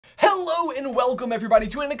Hello and welcome everybody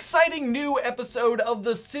to an exciting new episode of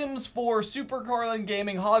the Sims 4 Super Carlin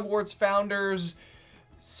Gaming Hogwarts Founders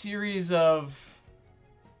series of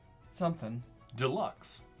something.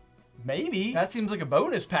 Deluxe. Maybe. That seems like a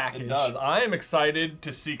bonus package. It does. I am excited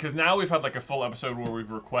to see, because now we've had like a full episode where we've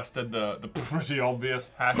requested the pretty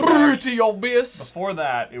obvious hashtag. Pretty obvious. Before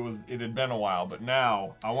that, it had been a while, but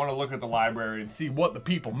now I want to look at the library and see what the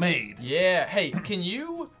people made. Yeah. Hey, can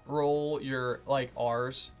you roll your, like,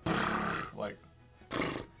 R's? like,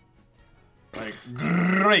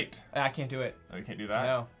 great. I can't do it. Oh, you can't do that?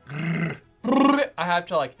 No. I have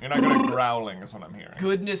to, like... You're not good at growling is what I'm hearing.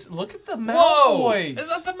 Goodness, look at the Malfoys. Whoa! Is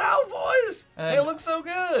that the Malfoys? They look so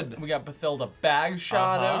good. We got Bathilda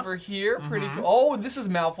Bagshot over here. Pretty cool. Oh, this is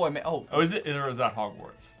Malfoy Manor. Oh, is it? Or is that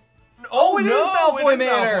Hogwarts? Oh, it is Malfoy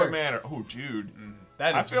Manor. Malfoy Manor. Oh, dude.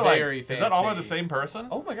 That is very fancy. Is that all by the same person?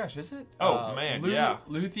 Oh my gosh, is it? Oh, man, yeah.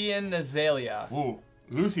 Luthien Azalea. Ooh.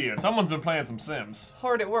 Luthien. Someone's been playing some Sims.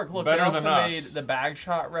 Hard at work. Look, Better they also than us. made the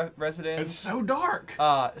Bagshot residence. It's so dark.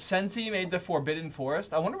 Sensi made the Forbidden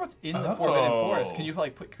Forest. I wonder what's in the Forbidden Forest. Can you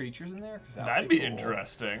like put creatures in there? That'd be cool.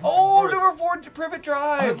 Interesting. Oh, number 4 Privet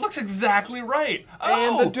Drive. Oh, it looks exactly right.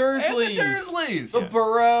 And the Dursleys. And the Dursleys. The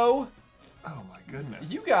Burrow. Oh my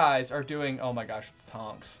goodness. You guys are doing. Oh my gosh, it's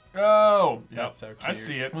Tonks. Oh, that's so cute. I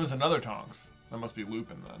see it. There's another Tonks. That must be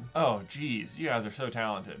Lupin then. Oh, geez, you guys are so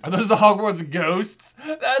talented. Are those the Hogwarts ghosts?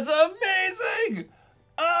 That's amazing!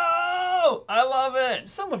 Oh, I love it.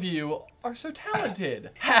 Some of you are so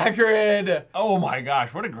talented. Hagrid. Oh my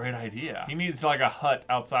gosh, what a great idea. He needs like a hut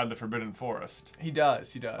outside the Forbidden Forest. He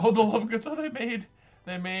does, he does. Oh, the Lovegoods, oh,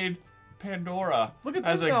 they made Pandora. Look at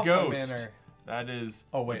this as a Malfoy ghost. Manor. That is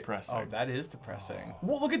depressing. Oh, that is depressing.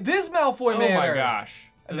 Well, look at this Malfoy Manor. Oh my gosh.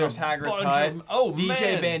 And there's Hagrid's hut.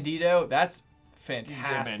 DJ Bandito, that's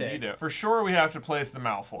fantastic. DJ Bandito. For sure, we have to place the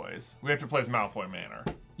Malfoys. We have to place Malfoy Manor.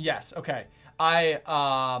 Yes, okay. I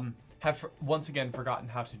have once again forgotten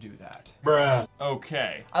how to do that. Bruh.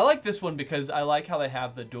 Okay. I like this one because I like how they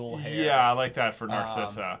have the dual hair. Yeah, I like that for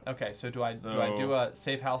Narcissa. Okay, so do I do a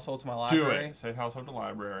safe household to my library? Do it. Safe household to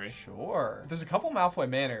library. Sure. There's a couple Malfoy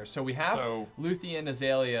Manors. So we have Luthien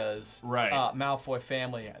Azalea's Malfoy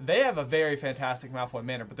family. They have a very fantastic Malfoy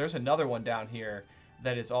Manor, but there's another one down here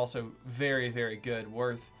that is also very, very good,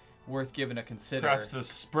 worth giving a consider. Perhaps to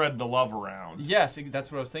spread the love around. Yes,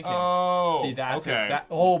 that's what I was thinking. Oh, see, that's okay.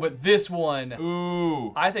 But this one,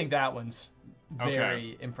 ooh, I think that one's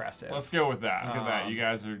very impressive. Let's go with that. Look at that. You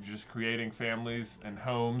guys are just creating families and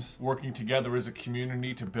homes, working together as a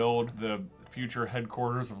community to build the future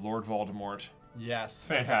headquarters of Lord Voldemort. Yes.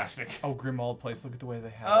 Fantastic. Okay. Oh, Grimmauld Place. Look at the way they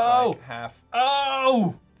have like half.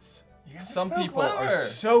 Oh! Some people are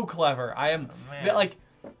so clever. I am like,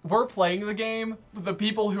 we're playing the game, but the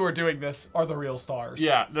people who are doing this are the real stars.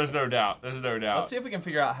 Yeah, there's no doubt. There's no doubt. Let's see if we can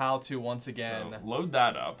figure out how to once again load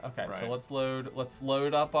that up. Okay, so let's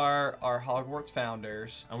load up our Hogwarts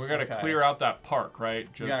founders. And we gotta clear out that park, right?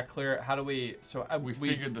 We gotta clear it. How do we? So we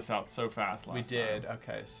figured this out so fast last time. We did.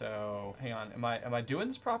 Okay, so hang on. Am I doing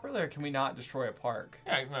this properly, or can we not destroy a park?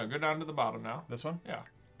 Yeah, no. Go down to the bottom now. This one? Yeah.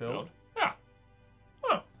 Build. Yeah.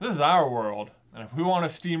 Huh. This is our world, and if we want to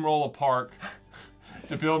steamroll a park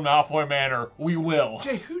to build Malfoy Manor, we will.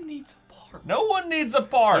 Jay, who needs a park? No one needs a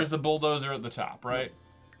park. There's the bulldozer at the top, right?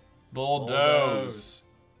 Bulldoze.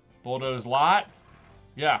 Bulldoze lot?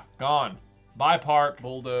 Yeah, gone. Bye park.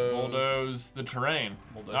 Bulldoze the terrain.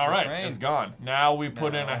 All right, it's gone. Now we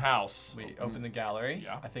put in a house. We open the gallery.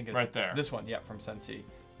 Yeah, I think it's right there. This one, yeah, from Sensi.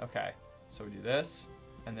 Okay, so we do this,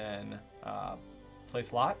 and then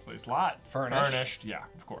place lot. Place lot. Furnished. Furnished, yeah,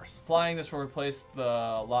 of course. Applying this will replace the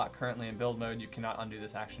lot currently in build mode. You cannot undo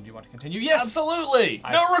this action. Do you want to continue? Yes! Absolutely!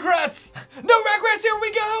 No regrets! No regrets, here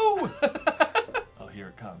we go! Oh, here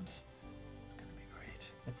it comes. It's gonna be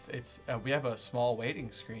great. It's we have a small waiting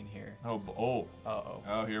screen here. Oh,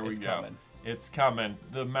 here we go. Coming. It's coming.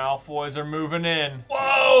 The Malfoys are moving in.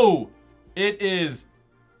 Whoa! It is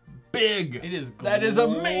big. It is glorious. That is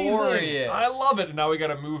amazing. I love it. And now we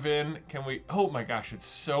gotta move in. Can we? Oh my gosh, it's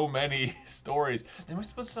so many stories. They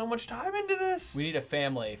must have put so much time into this. We need a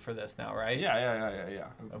family for this now, right? Yeah.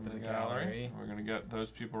 Open the gallery. We're gonna get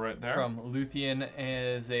those people right there. From Luthien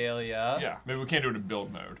Azalea. Yeah, maybe we can't do it in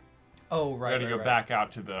build mode. Oh, right. We gotta go back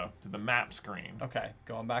out to the map screen. Okay,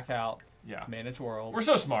 going back out. Yeah. Manage worlds. We're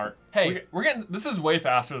so smart. Hey, we're getting. This is way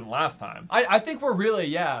faster than last time. I think we're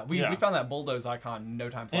really we found that bulldoze icon in no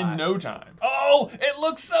time flat. In no time. Oh, it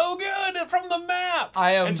looks so good from the map.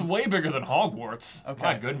 It's way bigger than Hogwarts. Okay.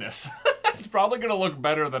 My goodness. It's probably gonna look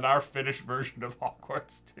better than our finished version of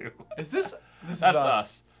Hogwarts too. Is this? That's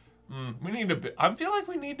us. We need to. I feel like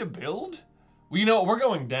we need to build. Well, you know what? We're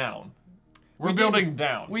going down. We're building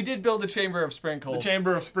down. We did build the Chamber of Sprinkles. The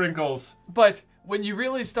Chamber of Sprinkles. But when you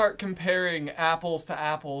really start comparing apples to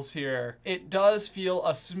apples here, it does feel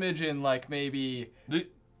a smidgen like maybe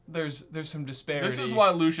there's some disparity. This is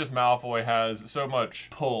why Lucius Malfoy has so much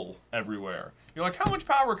pull everywhere. You're like, how much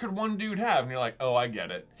power could one dude have? And you're like, oh, I get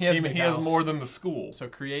it. He has more than the school. So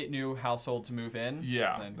create new household to move in.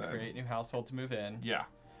 Yeah. And then create new household to move in. Yeah.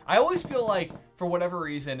 I always feel like, for whatever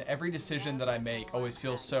reason, every decision that I make always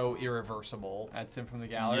feels so irreversible. Add Sim from the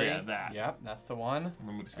gallery. Yeah, that. Yep, that's the one. And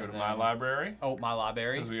then we just go to my library. Oh, my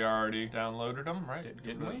library. Because we already downloaded them, right?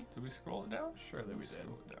 Didn't we? Did we scroll it down? Surely we did.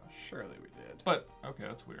 Surely we did. But, okay,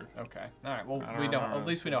 that's weird. Okay. All right, well, we know. At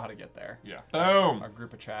least we know how to get there. Yeah. Boom. Our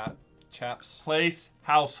group of chaps. Place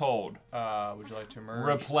household. Would you like to merge?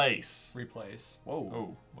 Replace. Replace. Whoa.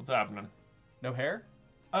 Oh, what's happening? No hair?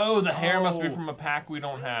 Oh, the hair must be from a pack we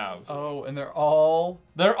don't have. Oh, and they're all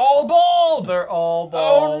bald! They're all bald.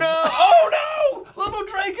 Oh no! Oh no! Little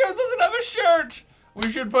Draco doesn't have a shirt! We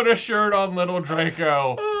should put a shirt on Little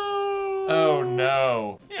Draco. Oh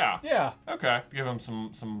no. Yeah. Yeah. Okay. Give him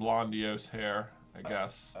some blondios hair, I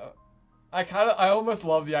guess. I almost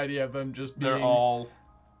love the idea of them just being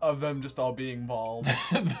just all being bald.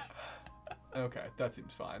 Okay, that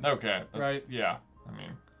seems fine. Okay. Right? Yeah. I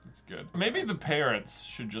mean, it's good. Maybe the parents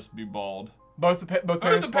should just be bald. Both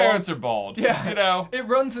parents are bald. Yeah. You know? It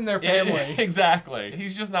runs in their family. Exactly.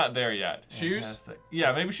 He's just not there yet. Shoes? Fantastic.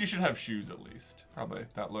 Yeah, maybe she should have shoes at least. Probably.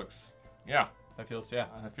 That looks... Yeah. That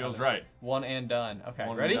feels right. One and done. Okay,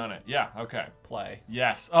 One ready? And done it. Yeah, okay. Play.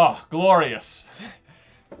 Yes. Oh, glorious.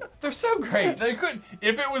 They're so great. They could...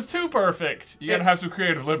 If it was too perfect, you gotta have some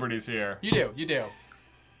creative liberties here. You do.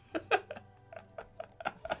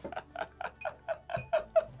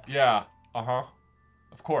 Yeah. Uh-huh.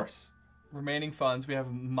 Of course. Remaining funds, we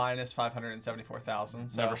have minus 574,000.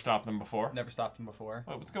 So Never stopped them before. Never stopped them before.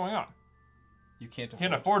 Wait, what's going on? You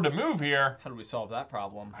can't afford to move here. How do we solve that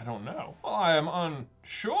problem? I don't know. Well, I am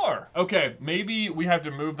unsure. Okay, maybe we have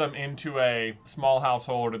to move them into a small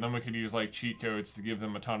household, and then we could use like cheat codes to give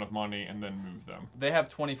them a ton of money and then move them. They have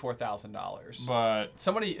 $24,000. But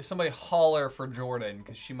somebody holler for Jordan,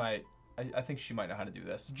 because she might. I think she might know how to do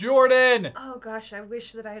this. Jordan! Oh gosh, I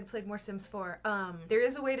wish that I had played more Sims 4. There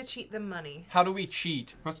is a way to cheat them money. How do we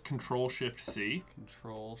cheat? Press Control-Shift-C.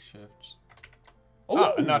 Control-Shift...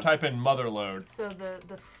 Oh! And now type in motherload. So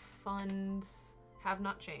the funds have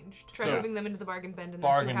not changed. Try moving them into the bargain bin and then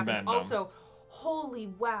see what happens. Also, holy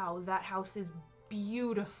wow, that house is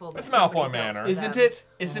beautiful. It's Malfoy Manor. Isn't it?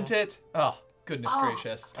 Isn't it? Oh, goodness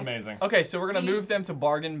gracious. Amazing. Okay, so we're gonna move them to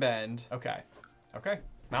Bargain Bend. Okay.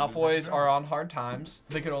 Malfoys are on hard times.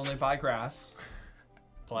 They could only buy grass.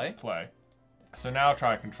 Play. So now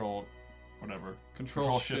try Control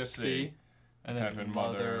Shift C. And then type in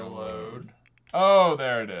motherload. Oh,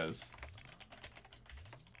 there it is.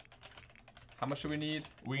 How much do we need?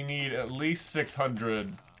 We need at least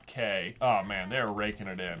 600K. Oh man, they're raking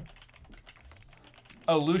it in.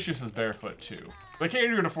 Oh, Lucius is barefoot too. They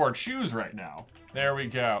can't even afford shoes right now. There we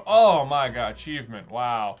go. Oh my god, achievement.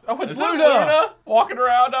 Wow. Oh, it's Luna walking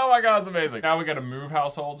around. Oh my god, it's amazing. Now we gotta move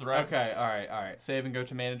households, right? Okay, all right. Save and go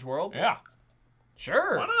to manage worlds? Yeah.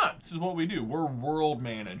 Sure. Why not? This is what we do. We're world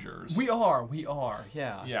managers. We are.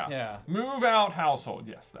 Yeah. Yeah. Move out household.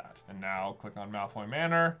 Yes, that. And now click on Malfoy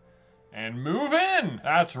Manor and move in.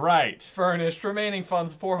 That's right. Furnished. Remaining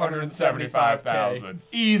funds 475,000.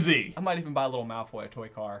 Easy. I might even buy a little Malfoy toy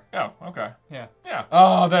car. Oh, okay. Yeah.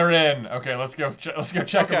 Oh, they're in. Okay, let's go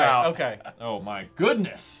check them out. Okay. Oh my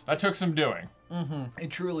goodness. That took some doing.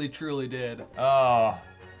 It truly did. Oh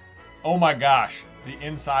my gosh. The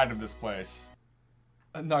inside of this place.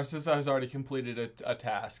 Narcissa has already completed a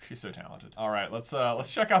task. She's so talented. All right, let's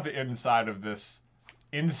check out the inside of this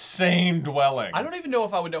insane dwelling. I don't even know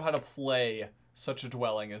if I would know how to play such a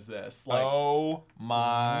dwelling as this. Like, oh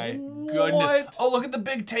my goodness. Oh, look at the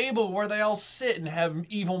big table where they all sit and have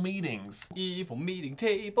evil meetings. Evil meeting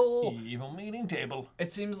table. Evil meeting table.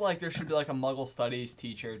 It seems like there should be like a Muggle studies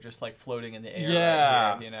teacher just like floating in the air. Yeah.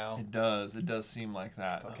 Right here, you know? It does seem like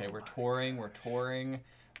that. Okay, we're touring.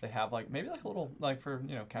 They have like maybe like a little like for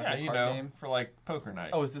casual card game for like poker night.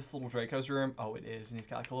 Oh, is this little Draco's room? Oh, it is, and he's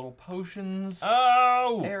got like a little potions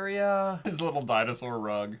area. His little dinosaur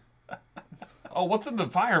rug. Oh, what's in the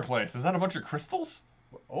fireplace? Is that a bunch of crystals?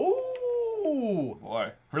 Oh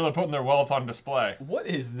boy, really putting their wealth on display. What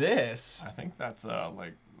is this? I think that's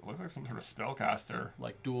like looks like some sort of spellcaster.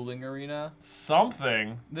 Like dueling arena?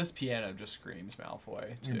 Something. This piano just screams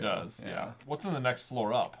Malfoy too. It does. Yeah. What's in the next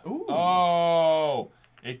floor up? Ooh. Oh.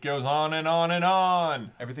 It goes on and on and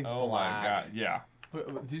on. Everything's black. My god, yeah.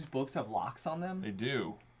 These books have locks on them? They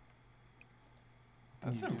do.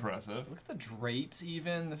 That's impressive. Look at the drapes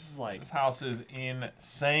even. This is like... This house is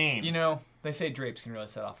insane. You know, they say drapes can really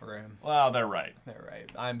set off a room. Well, they're right. They're right.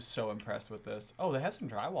 I'm so impressed with this. Oh, they have some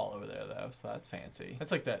drywall over there, though, so that's fancy.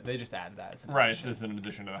 That's like they just added that as an Right, addition. it's an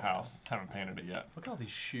addition to the house. Haven't painted it yet. Look at all these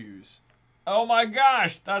shoes. Oh my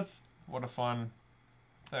gosh, that's... What a fun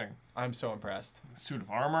thing. I'm so impressed. Suit of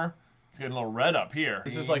armor. It's getting a little red up here.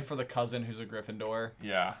 This is like for the cousin who's a Gryffindor.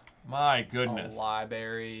 Yeah. My goodness. A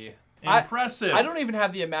library. Impressive. I don't even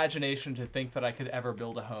have the imagination to think that I could ever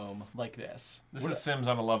build a home like this. This is Sims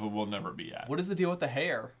on a level we'll never be at. What is the deal with the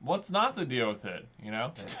hair? What's not the deal with it? You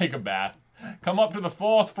know? Take a bath. Come up to the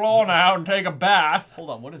 4th floor now and take a bath. Hold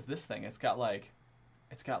on, what is this thing? It's got like...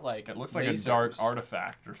 It looks like lasers. A dark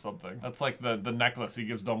artifact or something. That's like the necklace he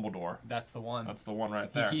gives Dumbledore. That's the one. That's the one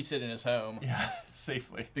right there. He keeps it in his home. Yeah,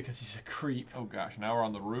 safely. Because he's a creep. Oh gosh, now we're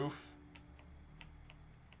on the roof.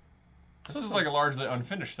 This is like a largely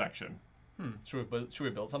unfinished section. Should we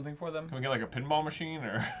build something for them? Can we get like a pinball machine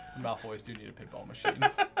or? Malfoys do need a pinball machine.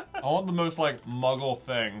 I want the most like muggle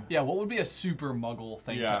thing. Yeah, what would be a super muggle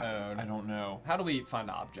thing to own? I don't know. How do we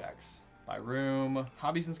find objects? By room,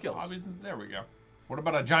 hobbies and skills. There we go. What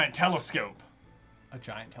about a giant telescope? A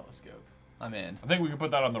giant telescope. I'm in. I think we can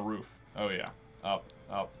put that on the roof. Oh yeah. Up,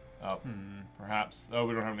 up, up. Perhaps. Oh,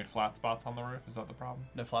 we don't have any flat spots on the roof. Is that the problem?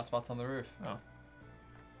 No flat spots on the roof. Oh.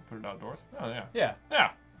 Put it outdoors? Oh yeah. Yeah.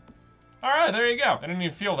 Yeah. Alright, there you go. I didn't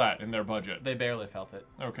even feel that in their budget. They barely felt it.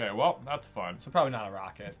 Okay, well, that's fun. So probably not a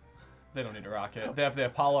rocket. They don't need a rocket. They have the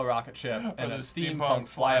Apollo rocket ship and a steampunk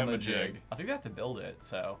fly-a-majig. I think they have to build it,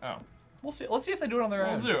 so... Oh. We'll see. Let's see if they do it on their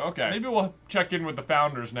own. We'll do, okay. Maybe we'll check in with the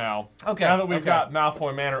founders now. Okay. Now that we've got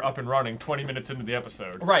Malfoy Manor up and running 20 minutes into the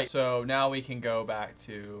episode. Right. So now we can go back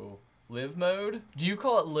to live mode. Do you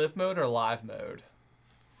call it live mode or live mode?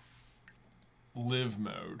 Live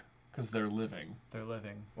mode. Because they're living. They're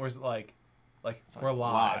living. Or is it like we're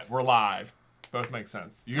live? We're live. Both make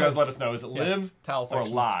sense. You guys let us know. Is it live or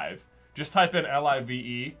live? Just type in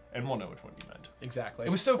L-I-V-E and we'll know which one you meant. Exactly. It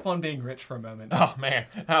was so fun being rich for a moment. Oh man.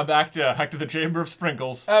 Now back to the Chamber of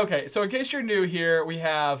Sprinkles. Okay, so in case you're new here, we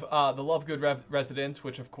have the Lovegood residence,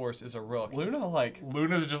 which of course is a rook.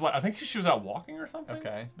 Luna's just like, I think she was out walking or something.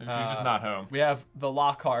 Okay. She's just not home. We have the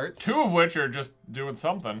Lockharts. 2 of which are just doing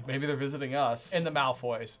something. Maybe they're visiting us. And the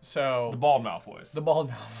Malfoys. So the bald Malfoys. The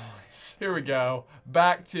bald Malfoys. Here we go.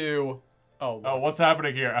 Back to... Oh, what's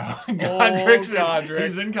happening here? Godric.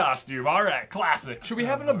 He's in costume. All right, classic. Should we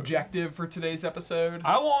have an objective for today's episode?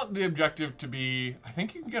 I want the objective to be, I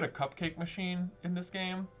think you can get a cupcake machine in this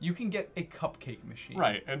game. You can get a cupcake machine.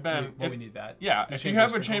 Right, and Ben... we need that. Yeah, if you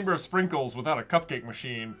have a Chamber of Sprinkles without a cupcake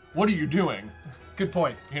machine, what are you doing? Good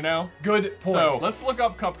point. You know? Good point. So, let's look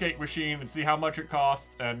up cupcake machine and see how much it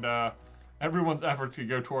costs, and everyone's efforts could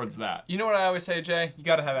go towards that. You know what I always say, Jay? You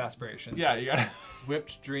gotta have aspirations. Yeah, you gotta...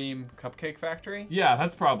 Whipped Dream Cupcake Factory? Yeah,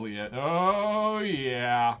 that's probably it. Oh,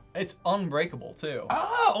 yeah. It's unbreakable, too.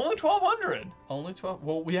 Ah, only 1,200. Only 12?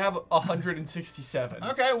 Well, we have 167.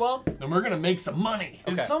 Okay, well, then we're gonna make some money.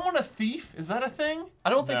 Okay. Is someone a thief? Is that a thing?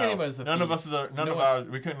 I don't think anyone is a thief. None of us is none of ours,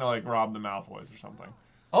 we couldn't, like, rob the Malfoys or something.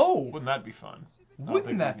 Oh! Wouldn't that be fun?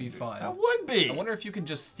 Wouldn't that be fun? That would be. I wonder if you can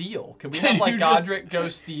just steal. Could we have, like, Godric go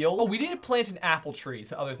steal? Oh, we need to plant an apple tree is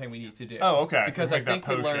the other thing we need to do. Oh, okay. Because I think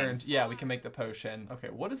we learned, yeah, we can make the potion. Okay,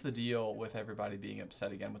 what is the deal with everybody being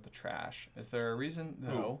upset again with the trash? Is there a reason?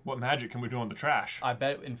 No. Ooh, what magic can we do on the trash? I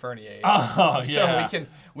bet Inferniate. Oh, yeah. So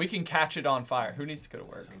we can catch it on fire. Who needs to go to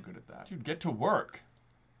work? So good at that. Dude, get to work.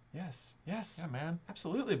 Yes, yes. Yeah, man.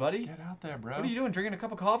 Absolutely, buddy. Get out there, bro. What are you doing, drinking a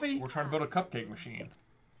cup of coffee? We're trying to build a cupcake machine.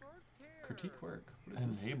 Critique work. What is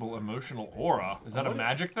this? Enable emotional aura. Is that a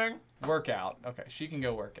magic thing? Workout. Okay, she can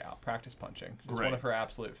go work out. Practice punching. It's one of her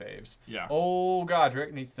absolute faves. Yeah. Oh,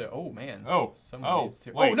 Godric needs to... Oh, man. Oh. Someone needs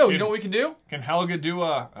to... Wait, oh, no, you know what we can do? Can Helga do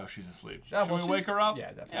a... Oh, she's asleep. Should we wake her up? Yeah,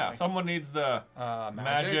 definitely. Yeah, someone needs the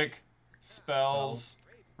magic spells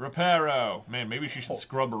reparo. Man, maybe she should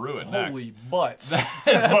scrub-a-roo it next. Holy butts.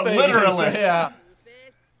 But literally. Yeah.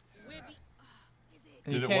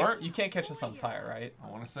 Did it work? You can't catch us on fire, right? I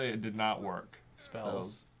want to say it did not work.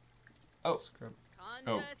 Spells. Oh.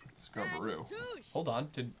 Scrub-a-roo. Hold on.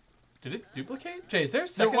 Did it duplicate? Jay, is there a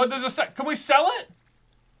second? What, can we sell it?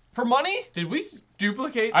 For money? Did we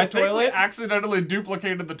duplicate the I toilet? think we accidentally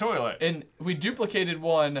duplicated the toilet. And we duplicated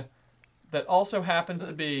one that also happens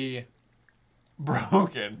to be...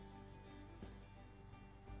 broken.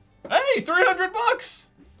 Hey, $300!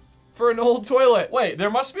 For an old toilet. Wait, there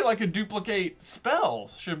must be like a duplicate spell.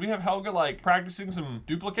 Should we have Helga like practicing some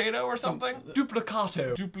duplicato or something?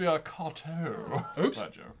 Duplicato. Duplicato. Oops.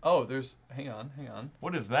 Oh, there's... Hang on.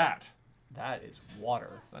 What is that? That is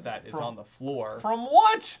water. That is on the floor. From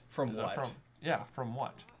what? From what? Yeah, from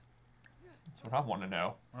what? That's what I want to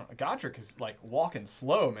know. Godric is like walking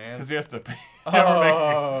slow, man. Because he has to.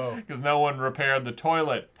 Oh. Because no one repaired the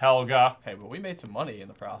toilet, Helga. Hey, but we made some money in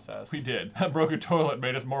the process. We did. That broken toilet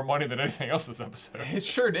made us more money than anything else this episode. It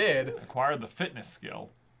sure did. Acquired the fitness skill.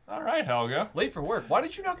 All right, Helga. Late for work. Why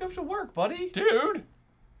did you not go to work, buddy? Dude.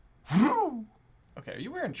 Okay, are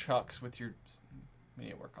you wearing Chucks with your... We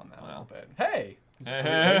need to work on that a little bit. Hey!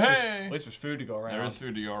 At least there's food to go around. There is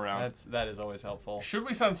food to go around. That is always helpful. Should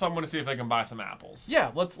we send someone to see if they can buy some apples?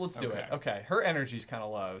 Yeah, let's do it. Okay, her energy's kind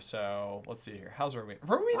of low, so let's see here. How's Rowena?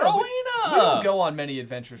 Rowena! We don't go on many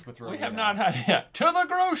adventures with Rowena. We have not had yet. To the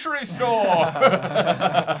grocery store!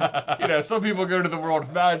 You know, some people go to the world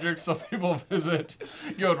of magic, some people visit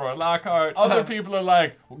Gilderoy Lockhart. Other people are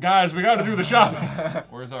like, well, guys, we gotta do the shopping.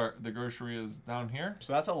 Where's the grocery is down here?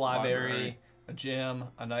 So that's a library. A gym,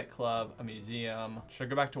 a nightclub, a museum. Should I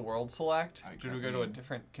go back to World Select? Should we go to a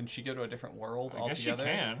different... Can she go to a different world altogether? I guess she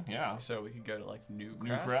can, yeah. So we could go to, like, Newcrest.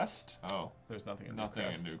 Newcrest? Oh. There's nothing in Newcrest. Nothing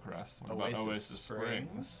in Newcrest. What about Oasis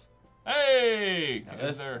Springs? Hey! Now,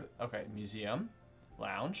 is there... Okay, museum,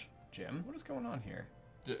 lounge, gym. What is going on here?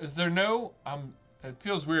 Is there no... It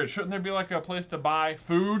feels weird. Shouldn't there be like a place to buy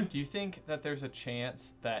food? Do you think that there's a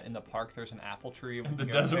chance that in the park there's an apple tree? In the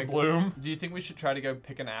desert bloom? Do you think we should try to go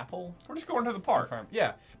pick an apple? We're just going to the park.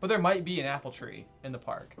 Yeah, but there might be an apple tree in the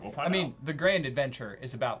park. We'll find out. The grand adventure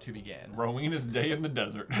is about to begin. Rowena's day in the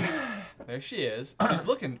desert. There she is. She's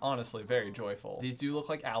looking, honestly, very joyful. These do look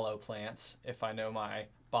like aloe plants, if I know my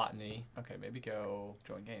botany. Okay, maybe go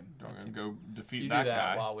join game. Go defeat that guy. You do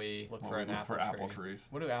that while we look for an apple tree. Trees.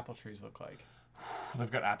 What do apple trees look like? They've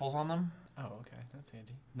got apples on them? Oh, okay. That's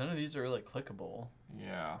handy. None of these are really clickable.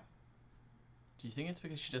 Yeah. Do you think it's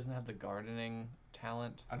because she doesn't have the gardening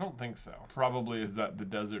talent? I don't think so. Probably is that the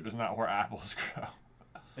desert is not where apples grow.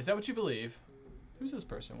 Is that what you believe? Who's this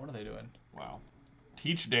person? What are they doing? Wow.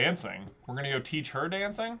 Teach dancing. We're gonna go teach her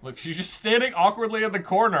dancing? Look, she's just standing awkwardly in the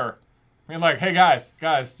corner. I mean, like, hey guys,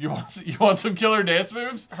 you want some killer dance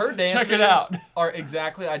moves? Her dance moves are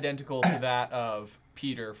exactly identical to that of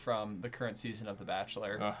Peter from the current season of The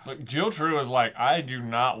Bachelor. Look, Jill True is like, I do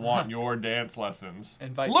not want your dance lessons.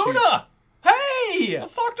 Invite Luna! Hey!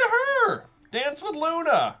 Let's talk to her! Dance with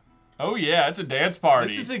Luna! Oh yeah, it's a dance party.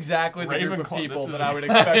 This is exactly the group of people that I would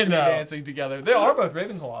expect to be dancing together. They are both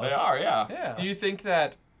Ravenclaws. They are, yeah. Do you think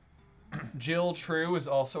that Jill True is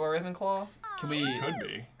also a Ravenclaw? Could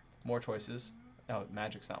be. More choices. Oh,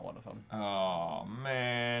 magic's not one of them. Oh,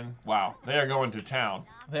 man. Wow. They are going to town.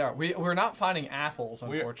 They are. We're not finding apples,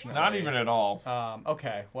 unfortunately. Not even at all.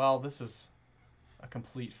 Okay. Well, this is a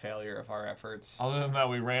complete failure of our efforts. Other than that,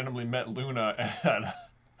 we randomly met Luna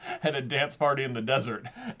at a dance party in the desert,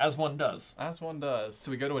 as one does. As one does.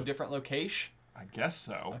 So we go to a different location? I guess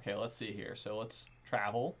so. Okay, let's see here. So let's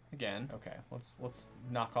travel again. Okay, let's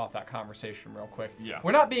knock off that conversation real quick. Yeah.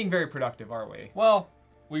 We're not being very productive, are we? Well...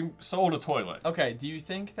 We sold a toilet. Okay, do you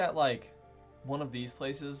think that, like, one of these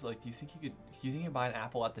places, like, do you think you could buy an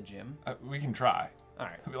apple at the gym? We can try. All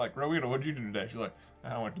right. I'll be like, Rowena, what'd you do today? She's like,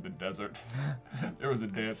 I went to the desert. There was a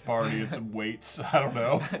dance party and some weights. I don't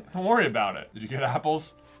know. Don't worry about it. Did you get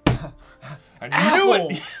apples? I knew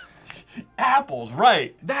it! Apples,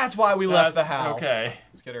 right. That's why we left the house. Okay.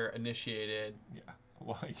 Let's get her initiated. Yeah.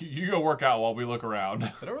 Well, you go work out while we look around.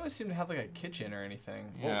 They don't really seem to have like a kitchen or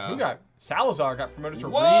anything. Yeah. Whoa, Salazar got promoted to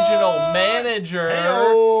regional manager.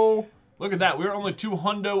 Hey-o. Look at that. We're only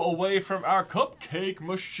 $200 away from our cupcake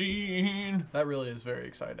machine. That really is very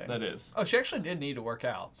exciting. That is. Oh, she actually did need to work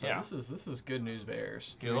out. So yeah. This is good news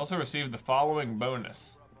bears. You'll also receive the following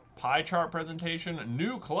bonus. Pie chart presentation,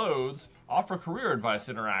 new clothes, offer career advice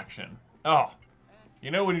interaction. Oh, you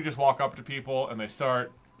know when you just walk up to people and they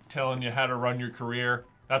start telling you how to run your career?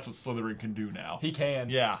 That's what Slytherin can do now. He can.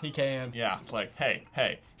 Yeah. He can. Yeah. It's like,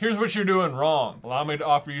 hey, here's what you're doing wrong. Allow me to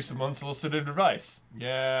offer you some unsolicited advice.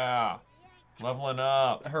 Yeah. Leveling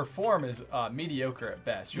up. Her form is mediocre at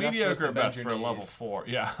best. You're mediocre at best for a level 4.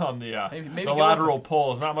 Yeah, on the the lateral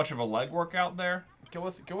pull is not much of a leg workout there. Go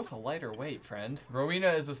with a lighter weight, friend. Rowena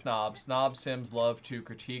is a snob. Snob Sims love to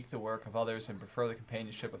critique the work of others and prefer the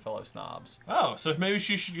companionship of fellow snobs. Oh, so maybe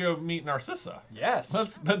she should go meet Narcissa. Yes.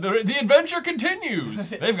 The adventure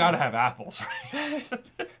continues. They've got to have apples, right?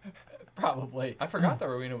 Probably. I forgot that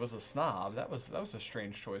Rowena was a snob. That was a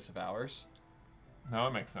strange choice of ours. No,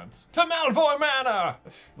 it makes sense. To Malfoy Manor!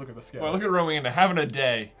 Look at the scale. Well, look at Rowena having a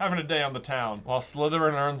day on the town, while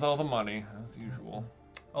Slytherin earns all the money, as usual.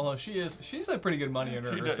 Although she's a pretty good money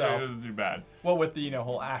earner herself. She doesn't do bad. Well, with the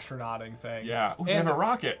whole astronauting thing. Yeah. Ooh, they have a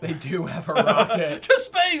rocket. They do have a rocket. To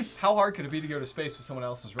space! How hard could it be to go to space with someone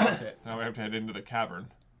else's rocket? Now we have to head into the cavern.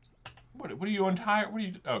 What are you entire? What are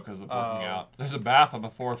you? Oh, because of working out. There's a bath on the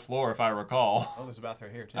 4th floor, if I recall. Oh, there's a bath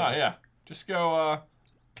right here too. Oh yeah. Just go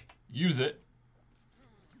use it.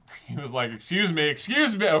 He was like, excuse me.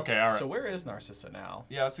 Okay, all right. So where is Narcissa now?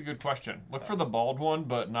 Yeah, that's a good question. Look for the bald one,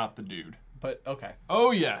 but not the dude. But, okay.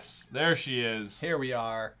 Oh, yes. There she is. Here we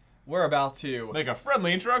are. We're about to... make a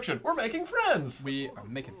friendly introduction. We're making friends. We are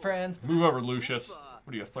making friends. Move over, Lucius.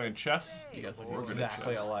 What are you guys playing, chess? You guys look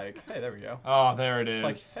exactly alike. Hey, there we go. Oh, there it is.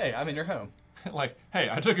 It's like, hey, I'm in your home. Like, hey,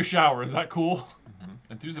 I took a shower. Is that cool?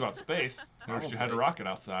 Enthused about space. Noticed you had a rocket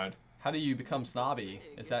outside. How do you become snobby?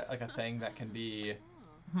 Is that like a thing that can be...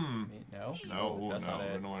 No? No, that's not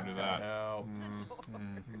it. We don't want to do that. No.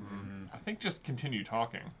 I think just continue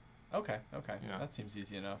talking. Okay. Yeah. That seems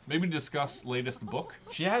easy enough. Maybe discuss latest book.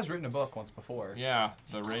 She has written a book once before. Yeah,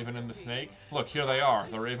 The Raven and the Snake. Look, here they are,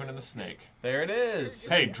 The Raven and the Snake. There it is.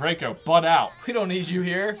 Hey, Draco, butt out. We don't need you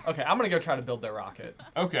here. Okay, I'm gonna go try to build their rocket.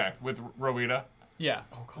 Okay, with Rowena. Yeah.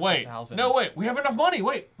 Oh, wait. No, wait. We have enough money.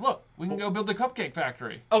 Wait, look. We can go build the cupcake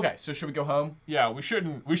factory. Okay, so should we go home? Yeah, we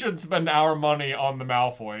shouldn't spend our money on the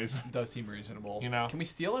Malfoys. It does seem reasonable. You know. Can we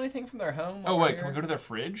steal anything from their home? Oh wait, can we go to their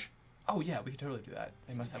fridge? Oh yeah, we could totally do that.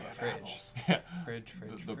 They must have a fridge. Yeah. Fridge.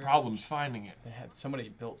 The problem's finding it. They had somebody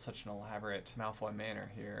built such an elaborate Malfoy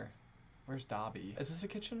Manor here. Where's Dobby? Is this a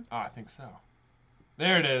kitchen? Oh, I think so.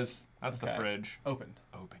 There it is. That's the fridge. Open.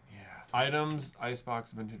 Open, yeah. Items,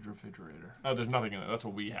 icebox, vintage refrigerator. Oh, there's nothing in it. That's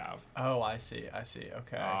what we have. Oh, I see.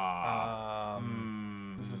 Okay.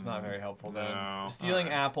 This is not very helpful then. No. Stealing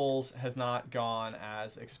apples has not gone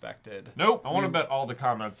as expected. Nope. I want to bet all the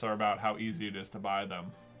comments are about how easy it is to buy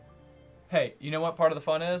them. Hey, you know what part of the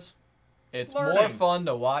fun is? It's more fun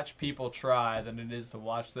to watch people try than it is to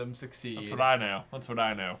watch them succeed. That's what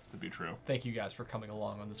I know to be true. Thank you guys for coming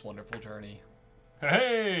along on this wonderful journey.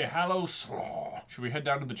 Hey, hello, Slaw. Should we head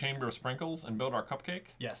down to the Chamber of Sprinkles and build our cupcake?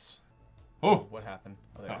 Yes. Oh. What happened?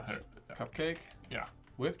 Oh, there it is. Cupcake? Yeah.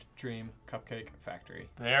 Whipped Dream Cupcake Factory.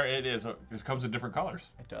 There it is. This comes in different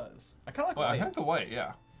colors. It does. I kind of like white. I think the white,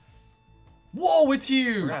 yeah. Whoa, it's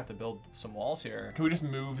huge! We're gonna have to build some walls here. Can we just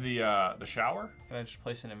move the shower? Can I just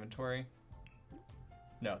place an inventory?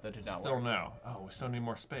 No, that did not work. Still no. Oh, we still need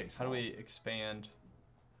more space. How do we expand?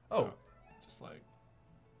 Oh. Just like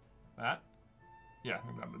that? Yeah, I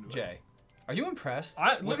think that'll do it. Jay, are you impressed?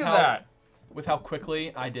 Look at that. With how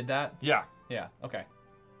quickly I did that? Yeah. Yeah, okay.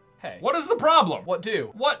 Hey. What is the problem? What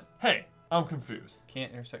do? What? Hey, I'm confused.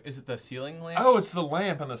 Can't intersect. Is it the ceiling lamp? Oh, it's the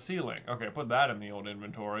lamp on the ceiling. Okay, put that in the old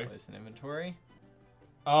inventory. Place an inventory.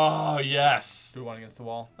 Oh, yes. Do one against the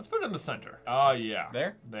wall. Let's put it in the center. Oh, yeah.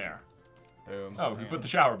 There? There. Boom. Oh, we put the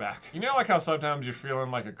shower back. You know like how sometimes you're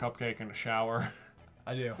feeling like a cupcake in a shower?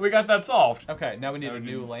 I do. We got that solved. Okay, now we need a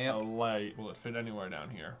new lamp. A light. Will it fit anywhere down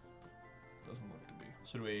here? Doesn't look to be.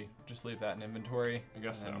 Should we just leave that in inventory? I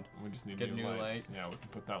guess so. We just need get new lights. light. Yeah, we can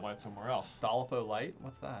put that light somewhere else. Dollopo light?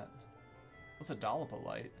 What's that? What's a Dollopo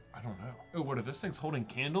light? I don't know. Oh, what are those things holding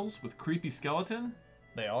candles with creepy skeleton?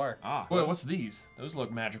 They are. Ah. Wait, what's these? Those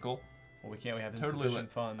look magical. Well, we can't. We have insufficient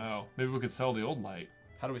funds. Oh, maybe we could sell the old light.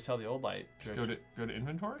 How do we sell the old light? Just go to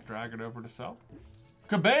inventory, drag it over to sell.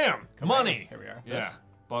 Kabam! Money! Here we are. Yeah. Yes.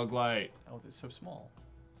 Bug light. Oh, it's so small.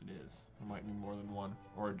 It is. We might need more than one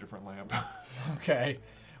or a different lamp. Okay.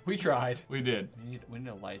 We tried. We did. We need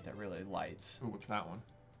a light that really lights. Ooh, what's that one?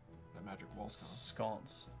 That magic wall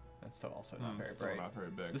sconce. That's still also not very bright. Not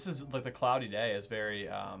very big. This is like the cloudy day is very.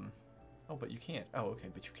 Oh, but you can't. Oh, okay,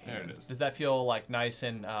 but you can. There it is. Does that feel like nice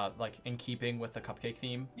and like in keeping with the cupcake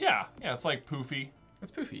theme? Yeah. Yeah, it's like poofy.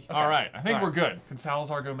 It's poofy. Okay. All right. I think we're good. Can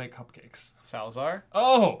Salazar go make cupcakes? Salazar?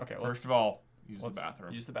 Oh. Okay. First of all, use the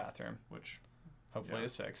bathroom. Use the bathroom, which hopefully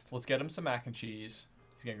is fixed. Let's get him some mac and cheese.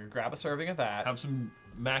 He's gonna grab a serving of that. Have some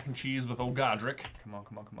mac and cheese with old Godric. Come on.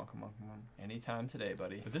 Anytime today,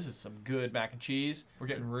 buddy. But this is some good mac and cheese. We're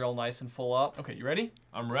getting real nice and full up. Okay, you ready?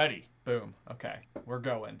 I'm ready. Boom. Okay, we're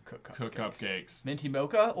going. Cook cupcakes. Minty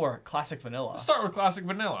mocha or classic vanilla? Let's start with classic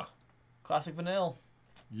vanilla. Classic vanilla.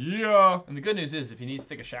 Yeah. And the good news is if you need to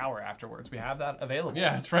take a shower afterwards, we have that available.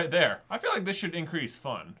 Yeah, it's right there. I feel like this should increase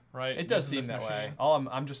fun, right? It does seem that way. Oh,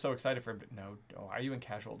 I'm just so excited for it. No. Oh, are you in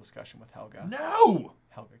casual discussion with Helga? No!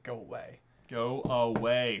 Helga, go away. Go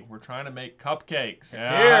away. We're trying to make cupcakes.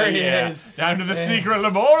 Here he is. Down to the secret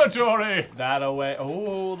laboratory. That away.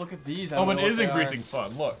 Oh, look at these. Oh, it is increasing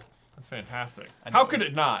fun. Look. That's fantastic. How could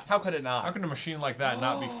it not? How could it not? How could a machine like that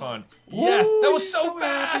not be fun? Yes, that was so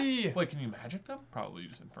fast. Happy. Wait, can you magic them? Probably you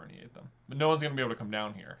just inferniate them. But no one's going to be able to come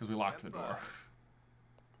down here because we locked the door.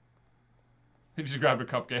 He just grabbed a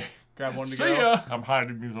cupcake. Grab one to go. See ya. I'm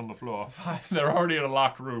hiding these on the floor. They're already in a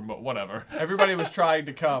locked room, but whatever. Everybody was trying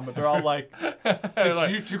to come, but they're all like,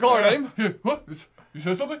 did you call her name? What? You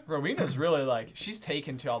said something? Rowena's really like, she's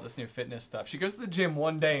taken to all this new fitness stuff. She goes to the gym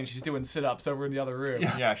one day and she's doing sit-ups over in the other room.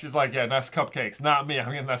 Yeah, she's like, yeah, nice cupcakes. Not me. I'm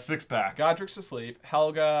getting that six-pack. Godric's asleep.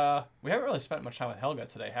 Helga. We haven't really spent much time with Helga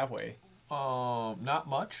today, have we? Not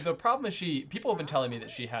much. The problem is people have been telling me that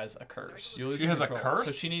she has a curse. She has a curse?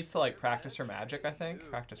 So she needs to like practice her magic, I think.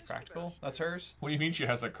 Practice practical. That's hers. What do you mean she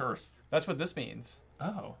has a curse? That's what this means.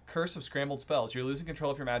 Oh. Curse of scrambled spells. You're losing control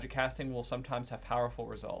of your magic casting will sometimes have powerful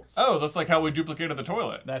results. Oh, that's like how we duplicated the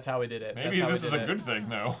toilet. That's how we did it. Maybe this is a good thing,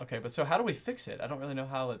 though. Okay, but so how do we fix it? I don't really know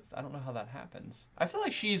how I don't know how that happens. I feel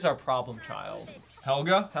like she's our problem child.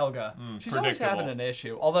 Helga? Helga. She's always having an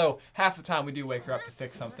issue. Although half the time we do wake her up to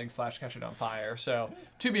fix something / catch it on fire. So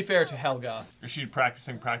to be fair to Helga, is she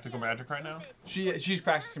practicing practical magic right now? She's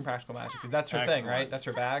practicing practical magic because that's her thing, right? That's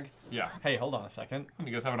her bag. Yeah. Hey, hold on a second.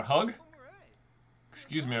 You guys having a hug?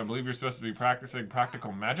 Excuse me, I believe you're supposed to be practicing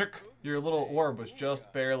practical magic. Your little orb was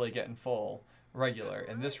just barely getting full. Regular.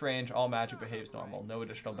 In this range, all magic behaves normal. No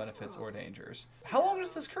additional benefits or dangers. How long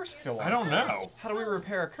does this curse go on? I don't know. How do we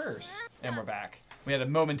repair a curse? And we're back. We had a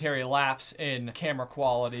momentary lapse in camera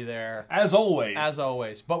quality there. As always. As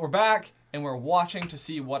always. But we're back, and we're watching to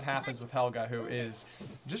see what happens with Helga, who is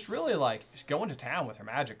just really, like, she's going to town with her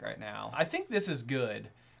magic right now. I think this is good.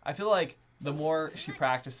 I feel like the more she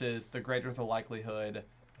practices, the greater the likelihood.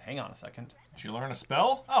 Hang on a second. Did she learn a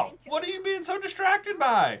spell? Oh, what are you being so distracted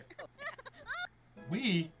by?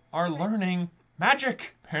 We are learning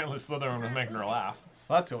magic. Apparently Slytherin was making her laugh.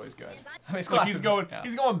 Well, that's always good. I mean, it's like he's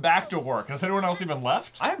going back to work. Has anyone else even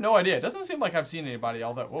left? I have no idea. It doesn't seem like I've seen anybody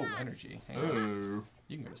all that. Whoa, energy. Ooh.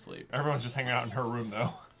 You can go to sleep. Everyone's just hanging out in her room,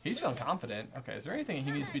 though. He's feeling confident. Okay, is there anything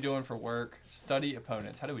he needs to be doing for work? Study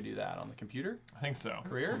opponents. How do we do that? On the computer? I think so.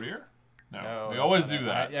 Career? Career? No, we always do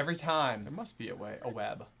that. Every time. There must be a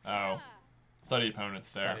web. Oh. Study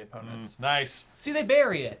opponents there. Study opponents. Nice. See, they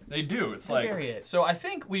bury it. They do. It's they bury it. So I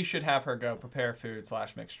think we should have her go prepare food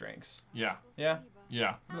 / mix drinks. Yeah. Yeah?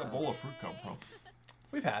 Yeah. Where'd that bowl of fruit come from?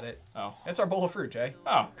 We've had it. Oh. It's our bowl of fruit, Jay.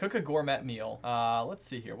 Oh. Cook a gourmet meal. Let's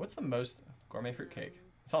see here. What's the most gourmet fruit cake?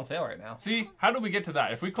 It's on sale right now. See, how do we get to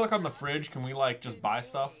that? If we click on the fridge, can we like just buy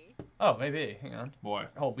stuff? Oh, maybe. Hang on. Boy.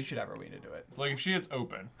 Oh, we should have Rowena do it. Like if she hits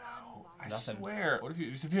open. No, I swear. What if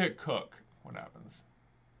you hit cook? What happens?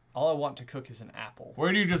 All I want to cook is an apple.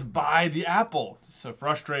 Where do you just buy the apple? It's so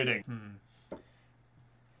frustrating.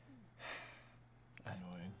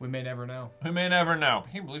 Annoying. We may never know. We may never know.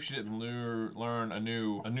 I can't believe she didn't learn a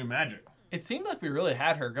new magic. It seemed like we really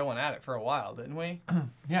had her going at it for a while, didn't we?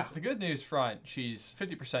 Yeah. The good news front, she's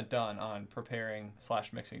 50% done on preparing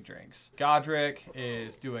 / mixing drinks. Godric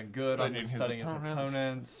is doing good on studying his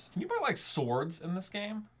opponents. Can you buy like swords in this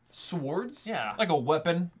game? Swords? Yeah. Like a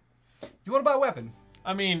weapon. You want to buy a weapon?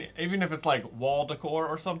 I mean, even if it's like wall decor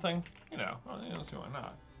or something, you know, let's see why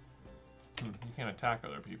not. You can't attack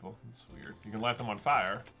other people. It's weird. You can light them on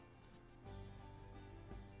fire.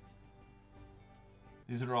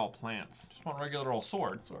 These are all plants. Just want a regular old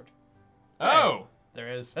sword. Oh!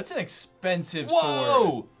 There is. That's an expensive sword.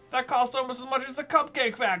 Whoa! That cost almost as much as the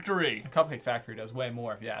Cupcake Factory. The Cupcake Factory does way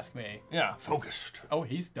more, if you ask me. Yeah. Focused. Oh,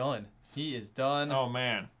 he's done. He is done. Oh,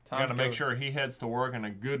 man. Gotta make sure he heads to work in a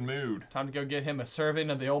good mood. Time to go get him a serving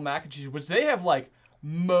of the old mac and cheese, which they have, like,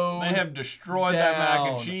 mowed They have destroyed that mac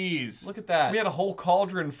and cheese. Look at that. We had a whole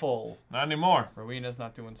cauldron full. Not anymore. Rowena's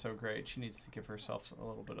not doing so great. She needs to give herself a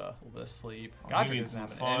little bit of sleep. Godric doesn't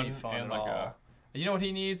have any fun at all. You know what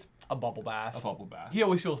he needs? A bubble bath. A bubble bath. He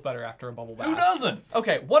always feels better after a bubble bath. Who doesn't?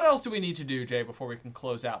 Okay, what else do we need to do, Jay, before we can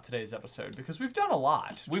close out today's episode? Because we've done a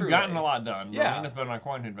lot. We've gotten a lot done. Yeah. Rowena's been on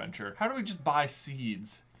quite an adventure. How do we just buy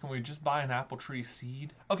seeds? Can we just buy an apple tree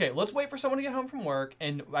seed? Okay, let's wait for someone to get home from work,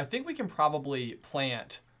 and I think we can probably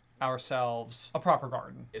plant ourselves a proper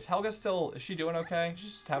garden. Is Helga still, is she doing okay? She's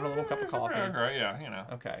just having a little cup of coffee. Right, yeah, you know.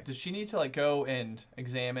 Okay. Does she need to like go and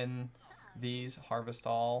examine these, harvest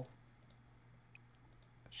all?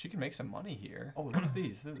 She can make some money here. Oh, look at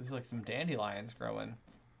these. There's like some dandelions growing.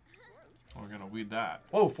 We're gonna weed that.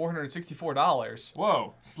 Whoa, $464.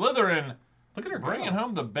 Whoa, Slytherin. Look at her bringing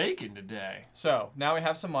home the bacon today. So now we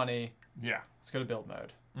have some money. Yeah. Let's go to build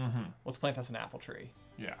mode. Let's plant us an apple tree.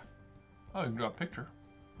 Yeah. Oh, you can draw a picture.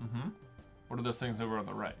 What are those things over on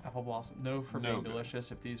the right? Apple blossom. No for being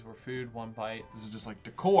delicious. If these were food, one bite. This is just like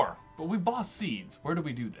decor. But we bought seeds. Where do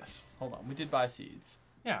we do this? Hold on. We did buy seeds.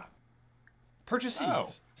 Yeah. Purchase seeds.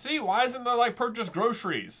 Oh. See, why isn't there like purchase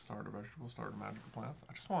groceries? Starter vegetables, starter magical plants.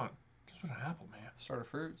 I just want an apple, man. Starter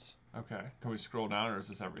fruits. Okay. Can we scroll down or is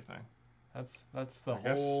this everything? That's the whole... I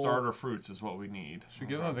guess starter fruits is what we need. Should we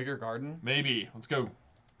give him a bigger garden? Maybe. Let's go.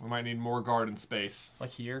 We might need more garden space. Like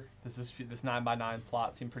here? This 9x9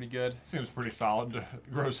 plot seem pretty good. Seems pretty solid to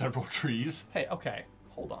grow several trees. Hey, okay.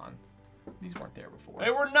 Hold on. These weren't there before. They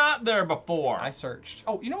were not there before. I searched.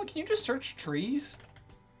 Oh, you know what? Can you just search trees?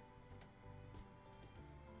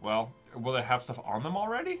 Well, will they have stuff on them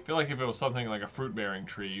already? I feel like if it was something like a fruit-bearing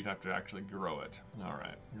tree, you'd have to actually grow it. All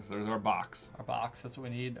right, because there's our box. Our box, that's what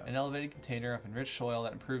we need. An elevated container of enriched soil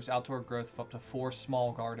that improves outdoor growth of up to 4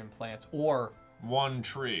 small garden plants, or 1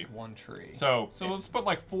 tree. 1 tree. So let's put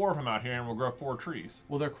like 4 of them out here and we'll grow 4 trees.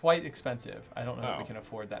 Well, they're quite expensive. I don't know if we can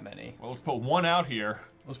afford that many. Well, let's put 1 out here.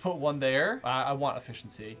 Let's put 1 there. I want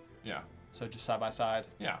efficiency. Yeah. So just side by side?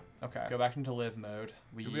 Yeah. Okay. Go back into live mode.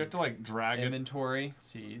 Do we have to like drag inventory,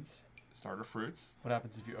 seeds. Starter fruits. What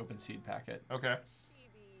happens if you open seed packet? Okay. Okay,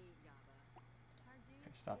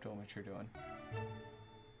 stop doing what you're doing.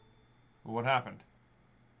 Well, what happened?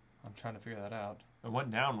 I'm trying to figure that out. It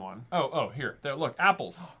went down 1. Oh, here. There, look,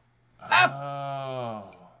 apples.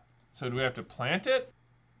 Oh. So do we have to plant it?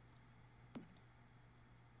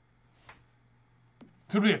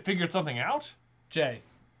 Could we have figured something out? Jay.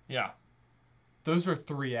 Yeah. Those are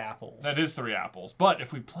 3 apples. That is 3 apples. But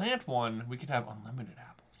if we plant 1, we could have unlimited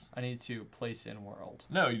apples. I need to place in world.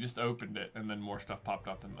 No, you just opened it and then more stuff popped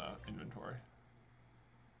up in the inventory.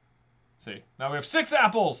 See, now we have 6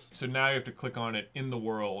 apples. So now you have to click on it in the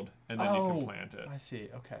world and then you can plant it. I see.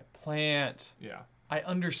 Okay. Plant. Yeah. I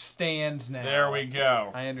understand now. There we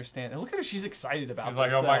go. I understand. And look at her. She's excited about this.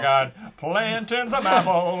 She's like, oh my God, planting some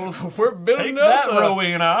apples. We're building that,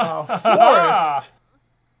 Rowena. Forest.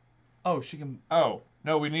 Oh, she can. Oh,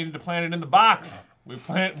 no, we needed to plant it in the box. We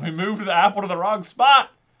moved the apple to the wrong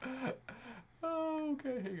spot. Oh,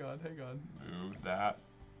 okay. Hang on. Move that.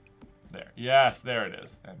 There. Yes, there it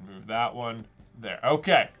is. And move that one there.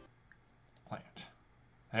 Okay. Plant.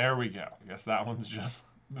 There we go. I guess that one's just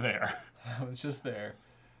there. That one's just there.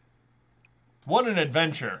 What an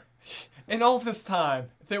adventure. In all this time,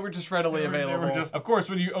 they were just readily available. Of course,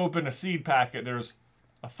 when you open a seed packet, there's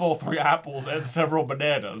a full 3 apples and several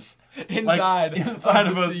bananas. Inside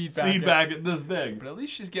of a seed packet this big. But at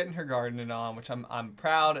least she's getting her gardening on, which I'm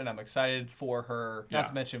proud and I'm excited for her. Not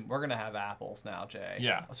to mention, we're going to have apples now, Jay.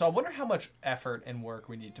 Yeah. So I wonder how much effort and work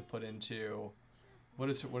we need to put into... What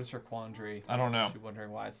is her quandary? I don't know. She's wondering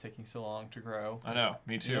why it's taking so long to grow. I know,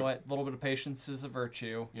 me too. You know what? A little bit of patience is a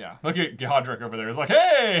virtue. Yeah. Look at Godric over there. He's like,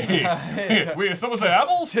 hey! Wait, someone say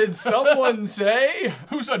apples? Did someone say?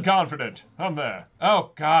 Who said confident? I'm there.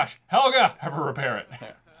 Oh, gosh. Helga! Have her repair it.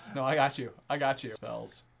 There. No, I got you.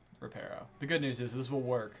 Spells. Reparo. The good news is this will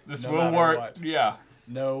work. This will work. What. Yeah.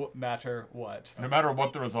 No matter what. No matter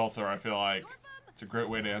what the results are, I feel like it's a great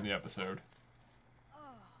way to end the episode.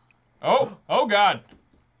 Oh God.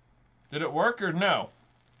 Did it work or no?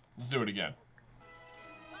 Let's do it again.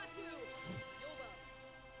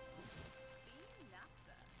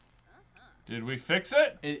 Did we fix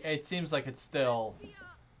it? It seems like it's still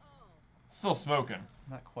smoking.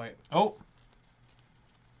 Not quite. Oh.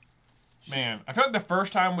 Man, I feel like the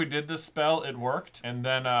first time we did this spell, it worked. And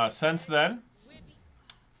then since then,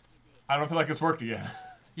 I don't feel like it's worked again.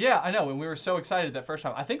 Yeah, I know, and we were so excited that first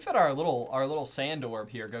time. I think that our little sand orb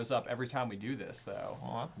here goes up every time we do this, though.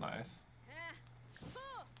 Oh, that's nice.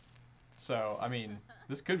 So, I mean,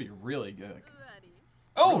 this could be really good.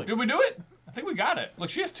 Oh, really. Did we do it? I think we got it. Look,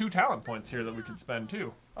 she has 2 talent points here that we can spend,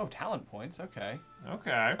 too. Oh, talent points, okay.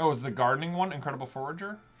 Okay. Oh, is the gardening one Incredible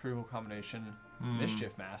Forager? Frugal Combination.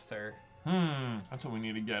 Mischief Master. That's what we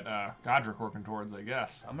need to get Godric working towards, I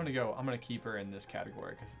guess. I'm gonna keep her in this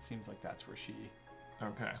category, because it seems like that's where she...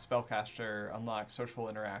 Okay. Spellcaster, unlock social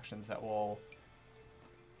interactions that will...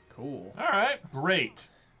 Cool. All right. Great.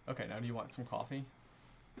 Okay, now do you want some coffee?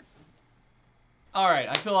 All right,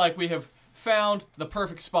 I feel like we have found the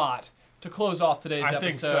perfect spot to close off today's episode. I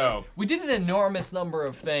think so. We did an enormous number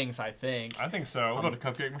of things, I think. I think so. We got a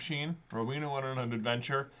cupcake machine. Rowena went on an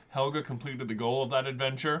adventure. Helga completed the goal of that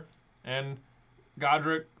adventure. And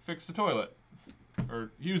Godric fixed the toilet.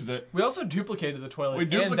 Or used it. We also duplicated the toilet. We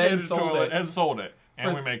duplicated the toilet and sold it.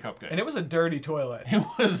 And we made cupcakes. And it was a dirty toilet. It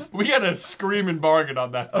was. We had a screaming bargain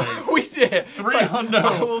on that thing. We did. $300.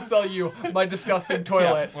 I will sell you my disgusting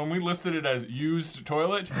toilet. Yeah, when we listed it as used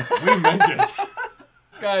toilet, we meant it.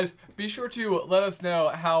 Guys, be sure to let us know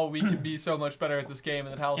how we can be so much better at this game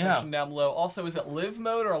in the tile section down below. Also, is it live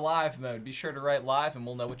mode or live mode? Be sure to write live and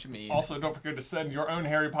we'll know what you mean. Also, don't forget to send your own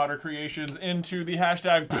Harry Potter creations into the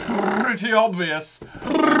hashtag pretty obvious.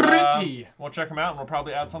 Pretty. We'll check them out and we'll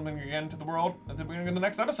probably add something again to the world at the beginning of the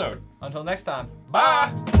next episode. Until next time.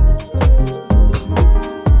 Bye.